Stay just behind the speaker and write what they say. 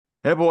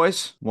Hey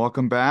boys,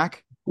 welcome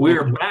back.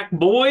 We're back,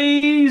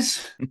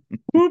 boys.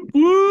 Whoop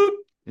whoop.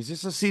 Is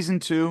this a season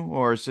two,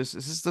 or is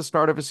this the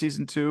start of a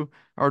season two,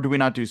 or do we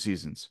not do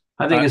seasons?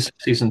 I think Uh, it's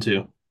season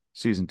two.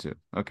 Season two.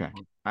 Okay.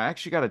 I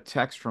actually got a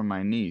text from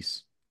my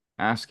niece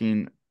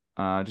asking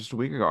just a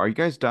week ago, "Are you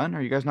guys done?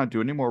 Are you guys not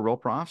doing any more role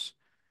profs?"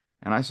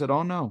 And I said,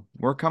 "Oh no,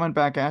 we're coming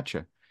back at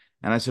you."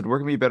 And I said, "We're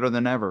gonna be better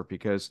than ever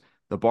because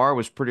the bar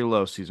was pretty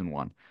low season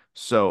one.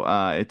 So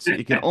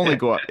it can only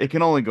go up. It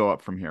can only go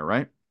up from here,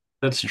 right?"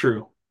 That's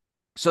true.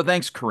 So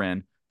thanks,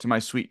 Corinne, to my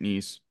sweet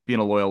niece,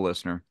 being a loyal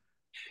listener.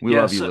 We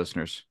love Yes. you,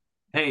 listeners.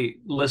 Hey,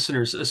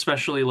 listeners,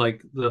 especially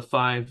like the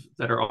five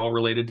that are all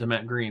related to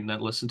Matt Green that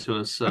listen to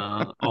us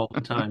all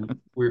the time.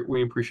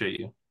 We appreciate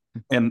you.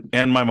 and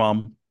my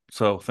mom.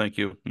 So thank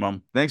you,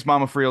 mom. Thanks,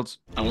 Mama Fields.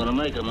 I'm gonna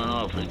make him an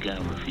offer he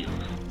can't refuse.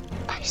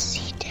 I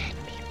see dead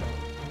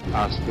people.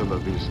 Hasta la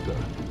vista,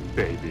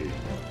 baby.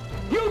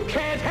 You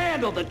can't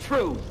handle the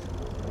truth.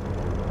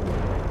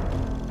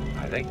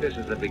 I think this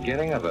is the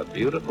beginning of a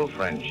beautiful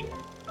friendship.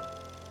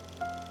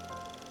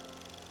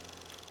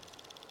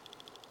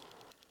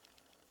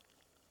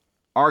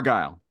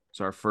 Argylle is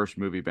our first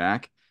movie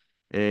back.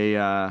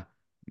 A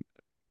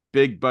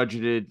big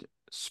budgeted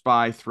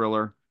spy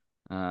thriller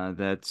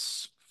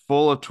that's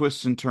full of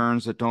twists and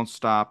turns that don't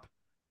stop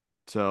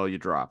till you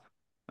drop.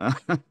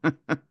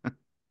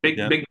 Big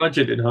Yeah, big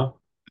budgeted, huh?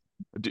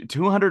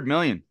 200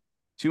 million.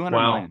 200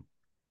 Wow, million,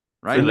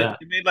 for they right? made, that.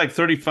 they made like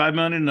 35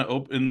 million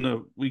in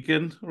the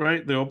weekend,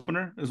 right? The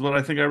opener is what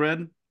I think I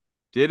read.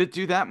 Did it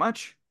do that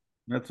much?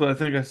 That's what I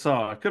think I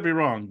saw. I could be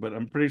wrong, but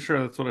I'm pretty sure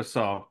that's what I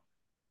saw.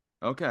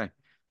 Okay.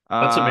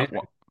 That's amazing.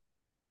 Well,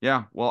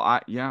 yeah, well,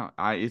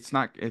 it's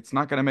not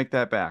gonna make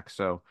that back.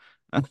 So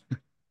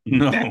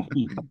No.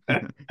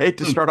 hate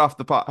to start off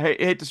the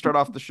hate to start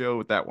off the show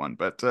with that one,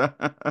 but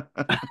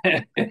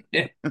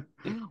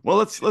well,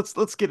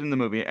 let's get in the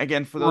movie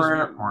again for those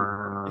of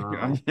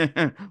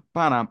you.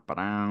 Ba-dum,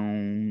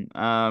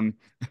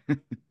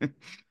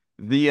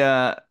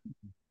 the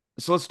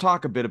so let's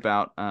talk a bit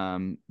about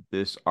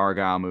this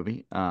Argyle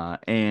movie.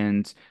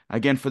 And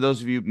again, for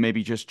those of you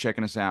maybe just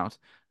checking us out,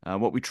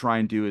 what we try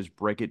and do is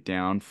break it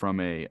down from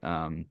a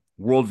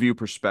worldview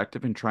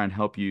perspective and try and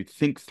help you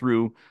think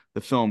through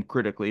the film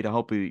critically to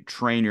help you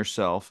train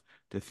yourself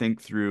to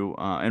think through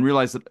and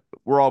realize that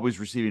we're always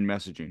receiving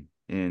messaging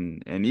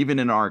in and even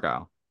in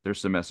Argyle, there's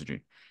some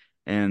messaging.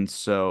 And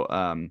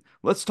so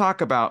let's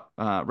talk about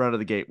right out of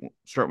the gate,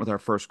 start with our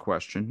first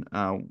question.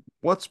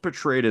 What's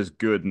portrayed as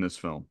good in this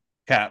film?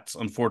 Cats,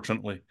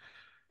 unfortunately.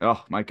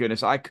 Oh my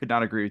goodness, I could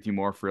not agree with you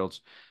more,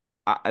 Frills.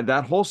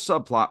 That whole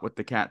subplot with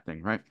the cat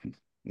thing, right?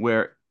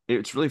 Where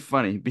it's really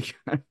funny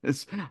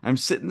because I'm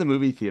sitting in the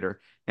movie theater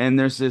and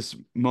there's this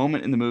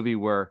moment in the movie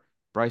where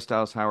Bryce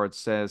Dallas Howard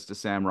says to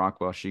Sam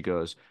Rockwell, she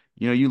goes,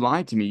 you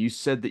lied to me. You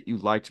said that you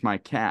liked my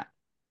cat.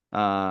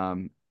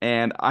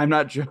 And I'm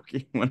not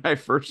joking. When I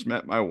first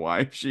met my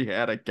wife, she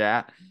had a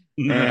cat,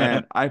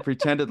 and I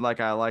pretended like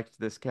I liked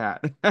this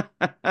cat.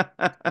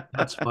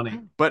 That's funny.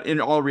 But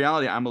in all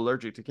reality, I'm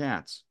allergic to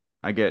cats.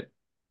 I get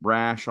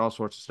rash, all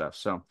sorts of stuff.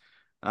 So,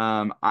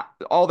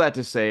 all that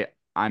to say,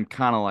 I'm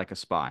kind of like a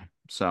spy.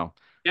 So,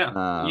 Yeah,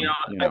 I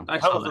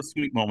That saw was that. a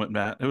sweet moment,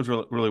 Matt. It was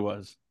really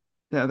was.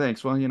 yeah,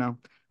 thanks. Well,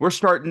 we're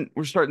starting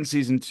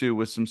season two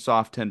with some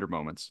soft, tender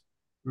moments.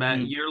 Matt,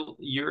 Mm.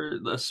 you're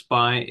the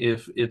spy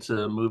if it's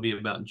a movie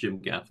about Jim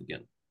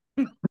Gaffigan.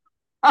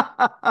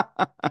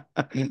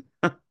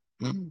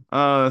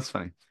 Oh, that's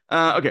funny.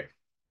 Okay,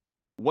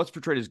 what's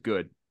portrayed as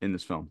good in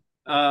this film?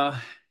 Uh,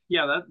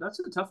 yeah, that's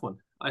a tough one.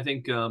 I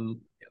think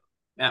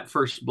at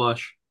first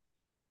blush,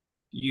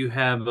 you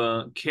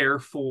have care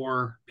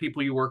for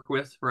people you work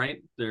with,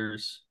 right?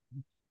 There's,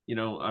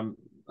 I'm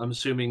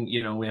assuming,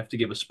 we have to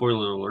give a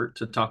spoiler alert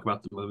to talk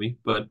about the movie,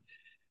 but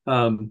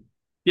um,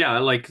 yeah, I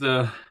like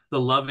the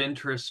love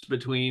interest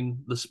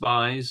between the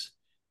spies,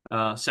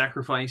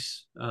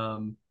 sacrifice,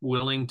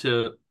 willing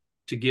to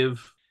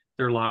give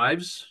their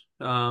lives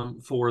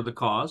for the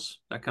cause,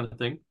 that kind of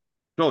thing.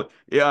 Totally.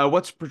 Yeah,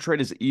 what's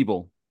portrayed as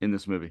evil in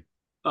this movie?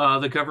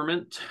 The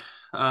government,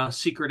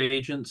 secret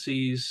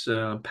agencies,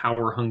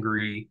 power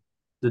hungry,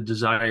 the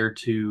desire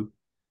to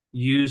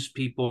use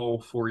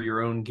people for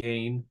your own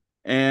gain.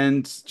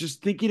 And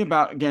just thinking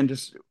about, again,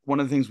 just one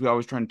of the things we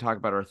always try and talk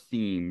about are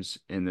themes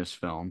in this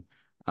film.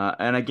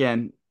 And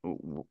again,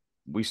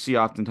 we see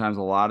oftentimes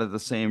a lot of the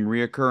same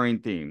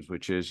reoccurring themes,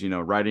 which is,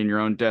 writing your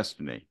own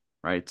destiny,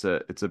 right?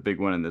 It's a big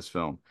one in this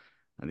film.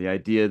 And the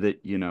idea that,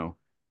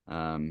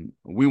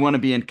 we want to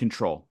be in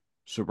control.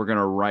 So we're going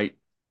to write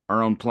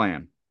our own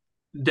plan.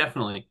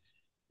 Definitely.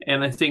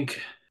 And I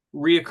think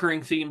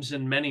reoccurring themes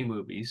in many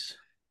movies,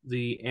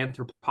 the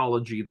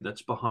anthropology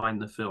that's behind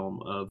the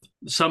film of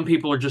some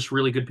people are just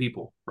really good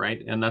people,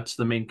 right? And that's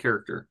the main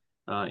character.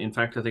 In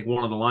fact, I think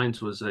one of the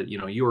lines was that,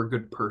 you're a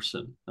good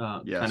person,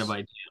 kind of Yes.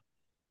 idea.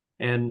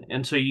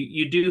 And so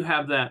you do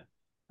have that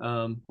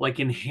like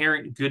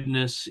inherent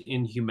goodness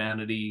in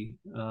humanity.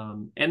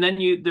 And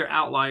then they're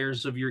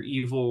outliers of your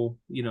evil,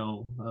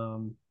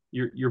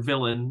 your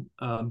villain.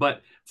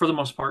 But for the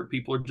most part,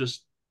 people are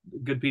just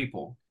good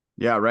people.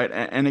 Yeah, right.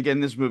 And again,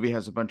 this movie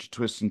has a bunch of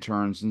twists and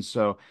turns. And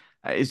so,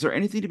 is there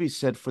anything to be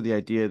said for the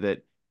idea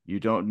that you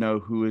don't know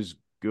who is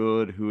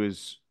good, who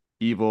is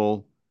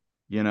evil,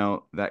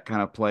 that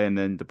kind of play, and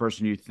then the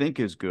person you think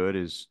is good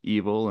is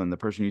evil, and the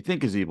person you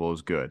think is evil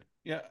is good.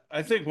 Yeah,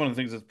 I think one of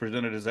the things that's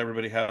presented is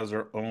everybody has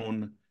their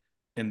own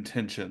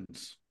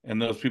intentions,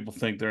 and those people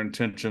think their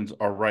intentions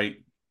are right,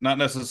 not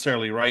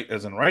necessarily right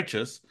as in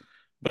righteous,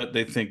 but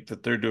they think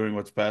that they're doing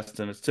what's best,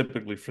 and it's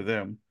typically for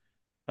them.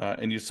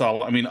 And you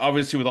saw, I mean,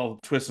 obviously with all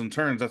the twists and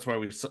turns, that's why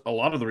a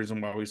lot of the reason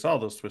why we saw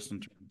those twists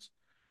and turns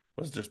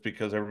was just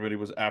because everybody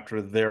was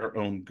after their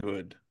own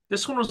good.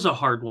 This one was a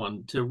hard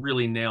one to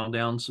really nail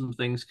down some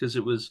things because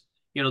it was,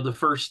 the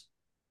first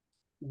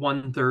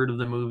one third of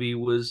the movie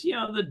was,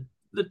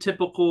 the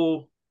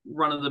typical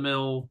run of the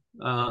mill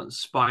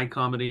spy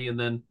comedy, and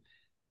then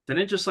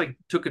it just like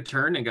took a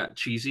turn and got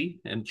cheesy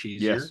and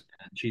cheesier Yes.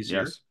 and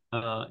cheesier. Yes.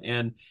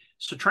 And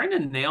so trying to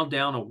nail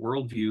down a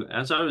worldview,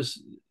 as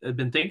I've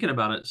been thinking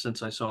about it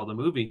since I saw the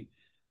movie,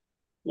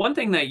 one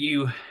thing that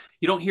you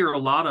don't hear a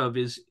lot of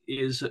is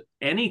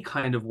any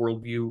kind of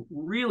worldview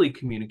really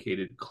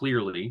communicated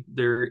clearly.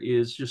 There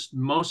is just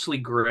mostly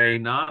gray,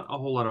 not a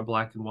whole lot of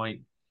black and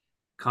white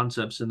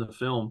concepts in the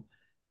film.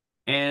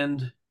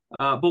 And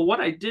but what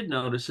I did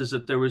notice is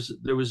that there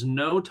was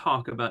no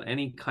talk about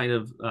any kind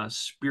of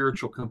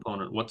spiritual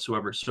component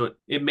whatsoever. So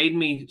it made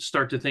me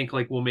start to think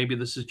like, well, maybe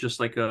this is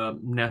just like a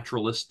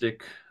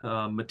naturalistic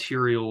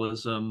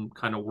materialism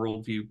kind of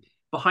worldview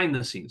behind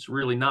the scenes,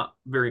 really not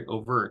very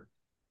overt.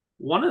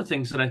 One of the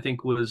things that I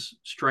think was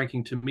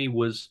striking to me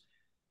was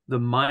the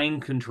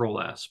mind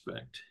control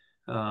aspect,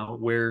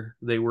 where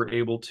they were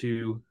able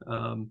to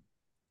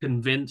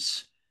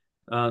convince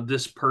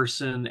this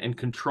person and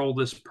control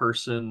this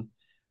person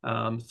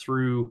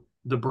through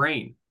the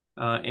brain.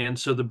 And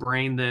so the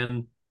brain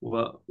then,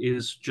 well,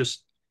 is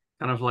just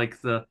kind of like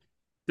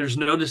there's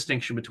no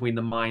distinction between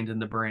the mind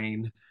and the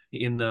brain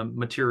in the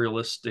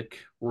materialistic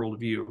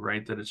worldview,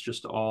 right? That it's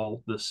just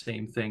all the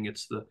same thing.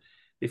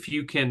 If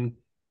you can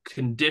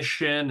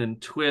condition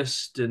and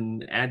twist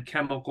and add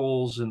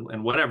chemicals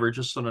and whatever,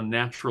 just on a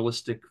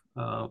naturalistic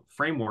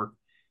framework,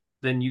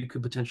 then you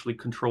could potentially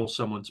control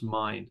someone's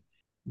mind.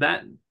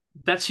 That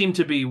that seemed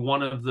to be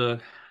one of the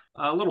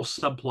little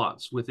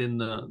subplots within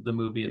the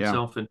movie Yeah.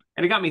 itself, and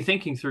it got me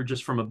thinking through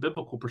just from a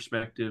biblical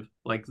perspective.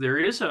 Like there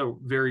is a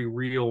very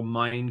real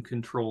mind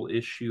control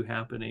issue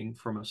happening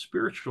from a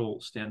spiritual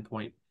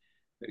standpoint,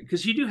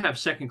 because you do have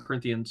Second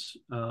Corinthians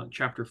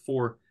chapter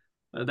 4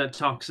 that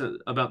talks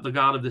about the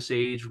God of this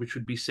age, which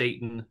would be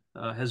Satan,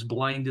 has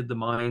blinded the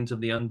minds of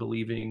the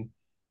unbelieving.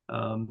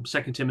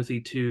 Second Timothy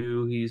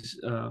 2,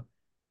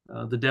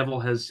 the devil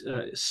has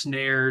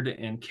snared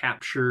and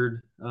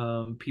captured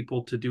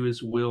people to do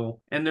his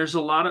will. And there's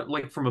a lot of,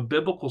 like, from a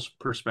biblical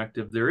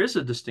perspective, there is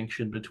a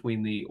distinction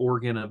between the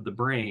organ of the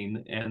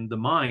brain and the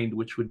mind,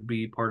 which would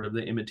be part of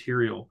the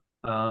immaterial,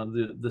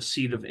 the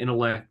seat of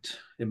intellect,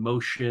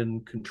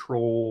 emotion,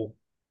 control,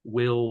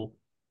 will.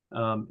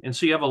 And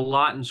so you have a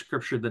lot in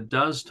scripture that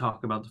does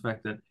talk about the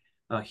fact that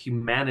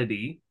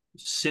humanity,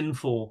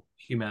 sinful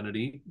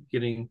humanity,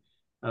 getting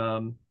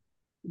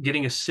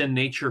a sin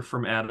nature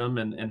from Adam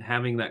and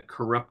having that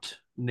corrupt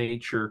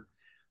nature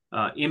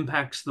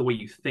impacts the way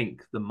you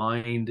think, the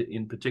mind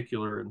in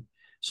particular. And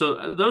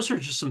so those are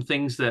just some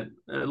things that,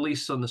 at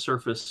least on the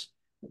surface,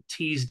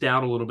 teased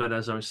out a little bit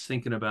as I was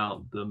thinking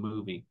about the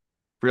movie.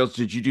 Friels,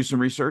 did you do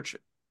some research?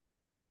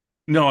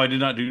 No, I did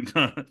not do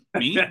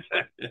me.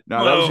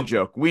 No, that was a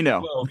joke. We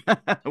know.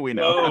 We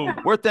know. Whoa.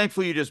 We're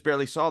thankful you just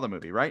barely saw the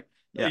movie, right?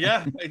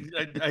 Yeah,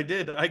 I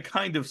did. I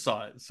kind of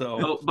saw it. So,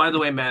 Oh, by the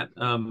way, Matt,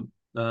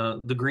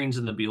 the Greens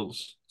and the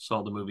Beals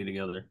saw the movie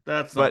together.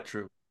 that's not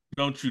true.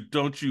 Don't you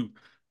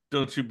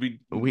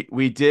be.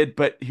 We did,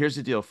 but here's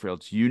the deal,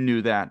 Friels. You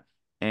knew that,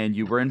 and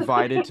you were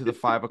invited to the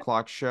 5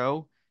 o'clock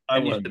show.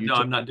 And you said, no,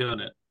 I'm not doing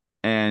it.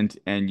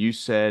 And you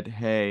said,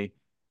 hey,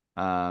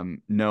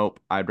 nope,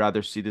 I'd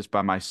rather see this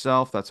by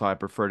myself. That's how I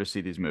prefer to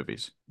see these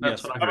movies.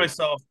 Yes, by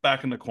myself,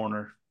 back in the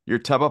corner. Your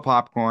tub of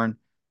popcorn,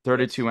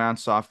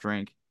 32-ounce soft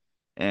drink,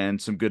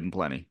 and some Good and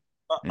Plenty.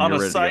 And On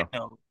a side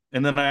note,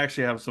 and then I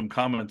actually have some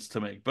comments to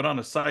make. But on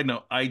a side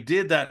note, I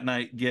did that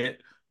night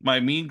get my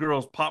Mean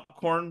Girls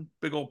popcorn,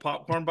 big old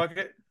popcorn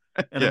bucket,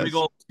 and a big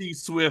old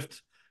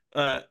T-Swift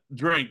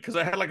drink, because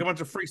I had like a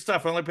bunch of free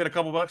stuff. I only paid a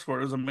couple bucks for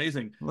it. It was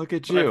amazing. Look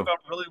at But you. I felt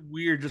really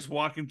weird just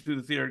walking through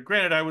the theater.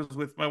 Granted, I was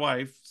with my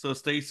wife, so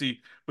Stacy,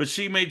 but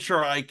she made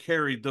sure I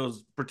carried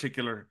those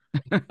particular.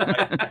 So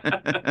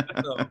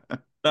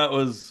that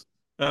was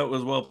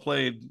well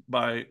played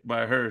by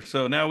her.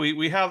 So now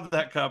we have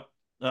that cup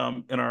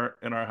in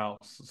our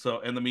house. So,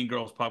 and the Mean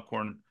Girls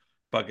popcorn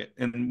bucket.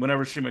 And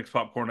whenever she makes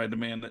popcorn, I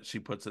demand that she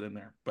puts it in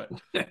there. But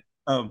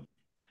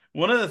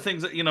one of the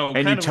things that,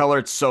 and you tell her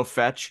it's so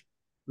fetch.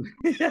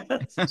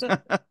 Yes.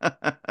 But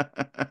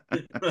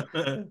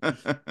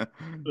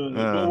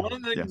one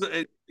of the things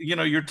that,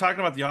 you're talking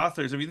about the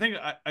authors. If you think,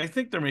 I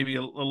think there may be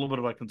a little bit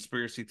of a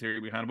conspiracy theory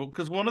behind it,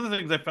 because one of the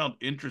things I found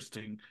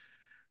interesting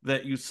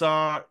that you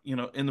saw, in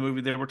the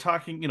movie, they were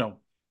talking,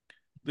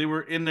 they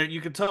were in there. You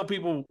could tell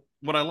people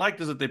what I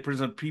liked is that they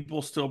present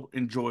people still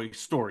enjoy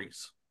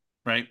stories,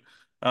 right?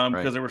 Right.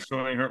 Because they were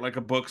showing her like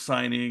a book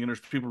signing, and there's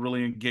people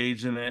really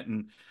engaged in it,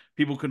 and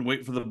people couldn't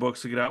wait for the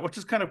books to get out, which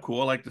is kind of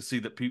cool. I like to see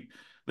that people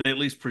they at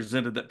least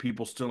presented that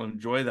people still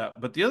enjoy that.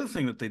 But the other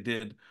thing that they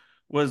did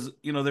was,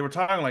 they were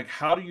talking like,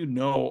 how do you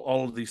know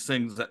all of these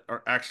things that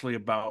are actually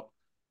about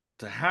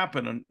to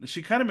happen? And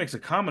she kind of makes a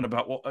comment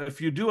about, well, if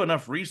you do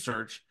enough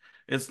research,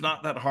 it's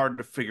not that hard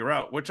to figure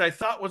out, which I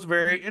thought was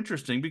very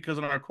interesting because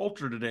in our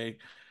culture today,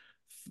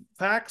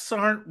 facts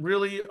aren't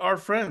really our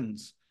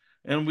friends,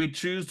 and we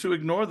choose to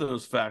ignore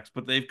those facts.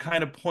 But they've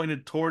kind of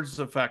pointed towards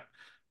the fact,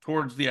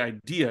 towards the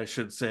idea, I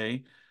should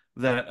say,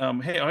 that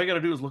hey, all you got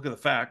to do is look at the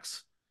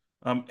facts,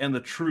 and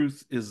the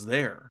truth is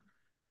there.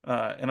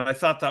 And I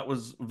thought that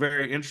was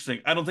very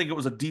interesting. I don't think it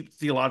was a deep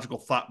theological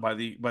thought by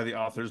the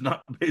authors,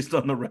 not based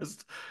on the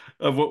rest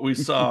of what we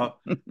saw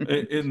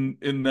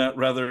in that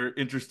rather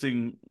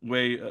interesting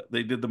way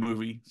they did the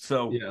movie.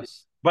 So,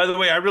 Yes. by the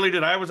way, I really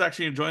did. I was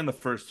actually enjoying the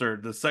first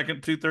third. The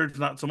second 2/3,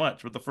 not so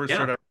much, but the first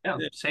third, Yeah.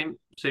 Same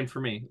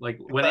for me. Like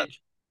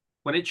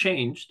when it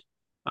changed,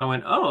 I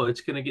went, oh,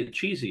 it's gonna get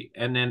cheesy,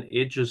 and then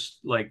it just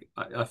like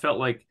I felt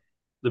like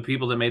the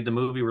people that made the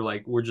movie were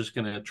like, we're just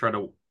gonna try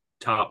to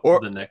top Or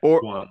the next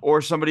or one.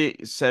 or somebody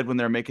said when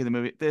they're making the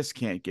movie, this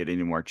can't get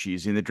any more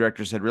cheesy. And the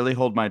director said, really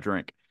hold my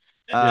drink.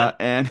 Yeah.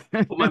 And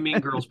Well, my Mean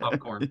Girls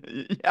popcorn.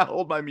 yeah,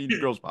 hold my Mean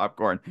Girls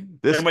popcorn.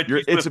 and my T.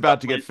 It's Swift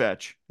about to plate. get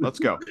fetch. Let's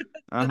go.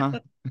 Uh-huh.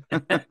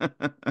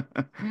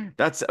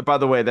 That's, by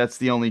the way, that's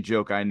the only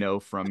joke I know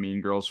from Mean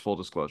Girls, full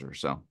disclosure.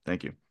 So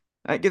thank you.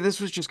 Again, this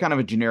was just kind of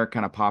a generic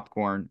kind of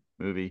popcorn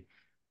movie.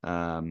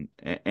 And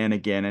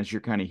again, as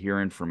you're kind of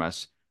hearing from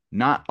us,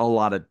 not a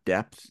lot of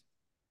depth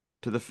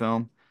to the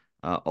film,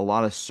 a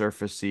lot of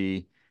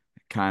surfacey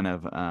kind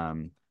of.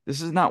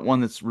 This is not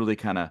one that's really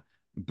kind of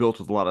built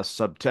with a lot of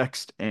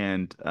subtext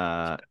and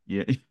to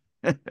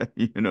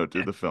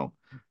the film,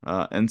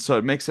 and so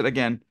it makes it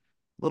again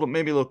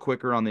maybe a little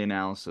quicker on the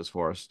analysis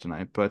for us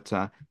tonight. But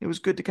it was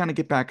good to kind of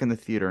get back in the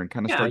theater and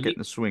kind of Yeah, start getting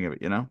the swing of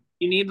it.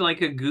 you need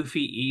like a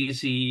goofy,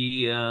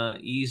 easy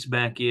ease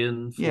back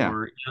in Yeah.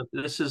 for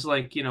this is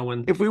like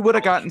when If we would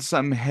have gotten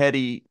some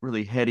heady,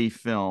 really heady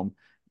film,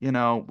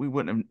 we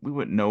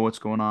wouldn't know what's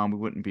going on. We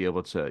wouldn't be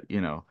able to,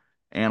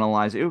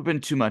 analyze it. It would have been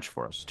too much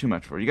for us. Too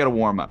much for us. You got to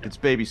warm up. It's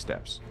baby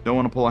steps. Don't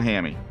want to pull a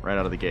hammy right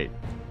out of the gate.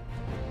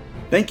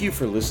 Thank you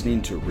for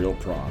listening to Real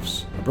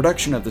Profs, a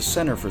production of the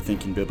Center for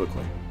Thinking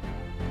Biblically.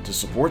 To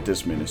support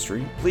this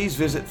ministry, please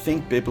visit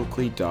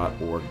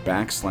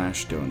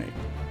thinkbiblically.org/donate.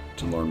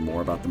 To learn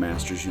more about the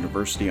Masters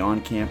University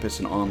on-campus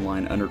and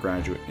online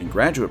undergraduate and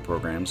graduate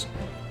programs,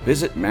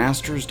 visit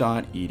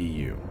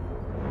masters.edu.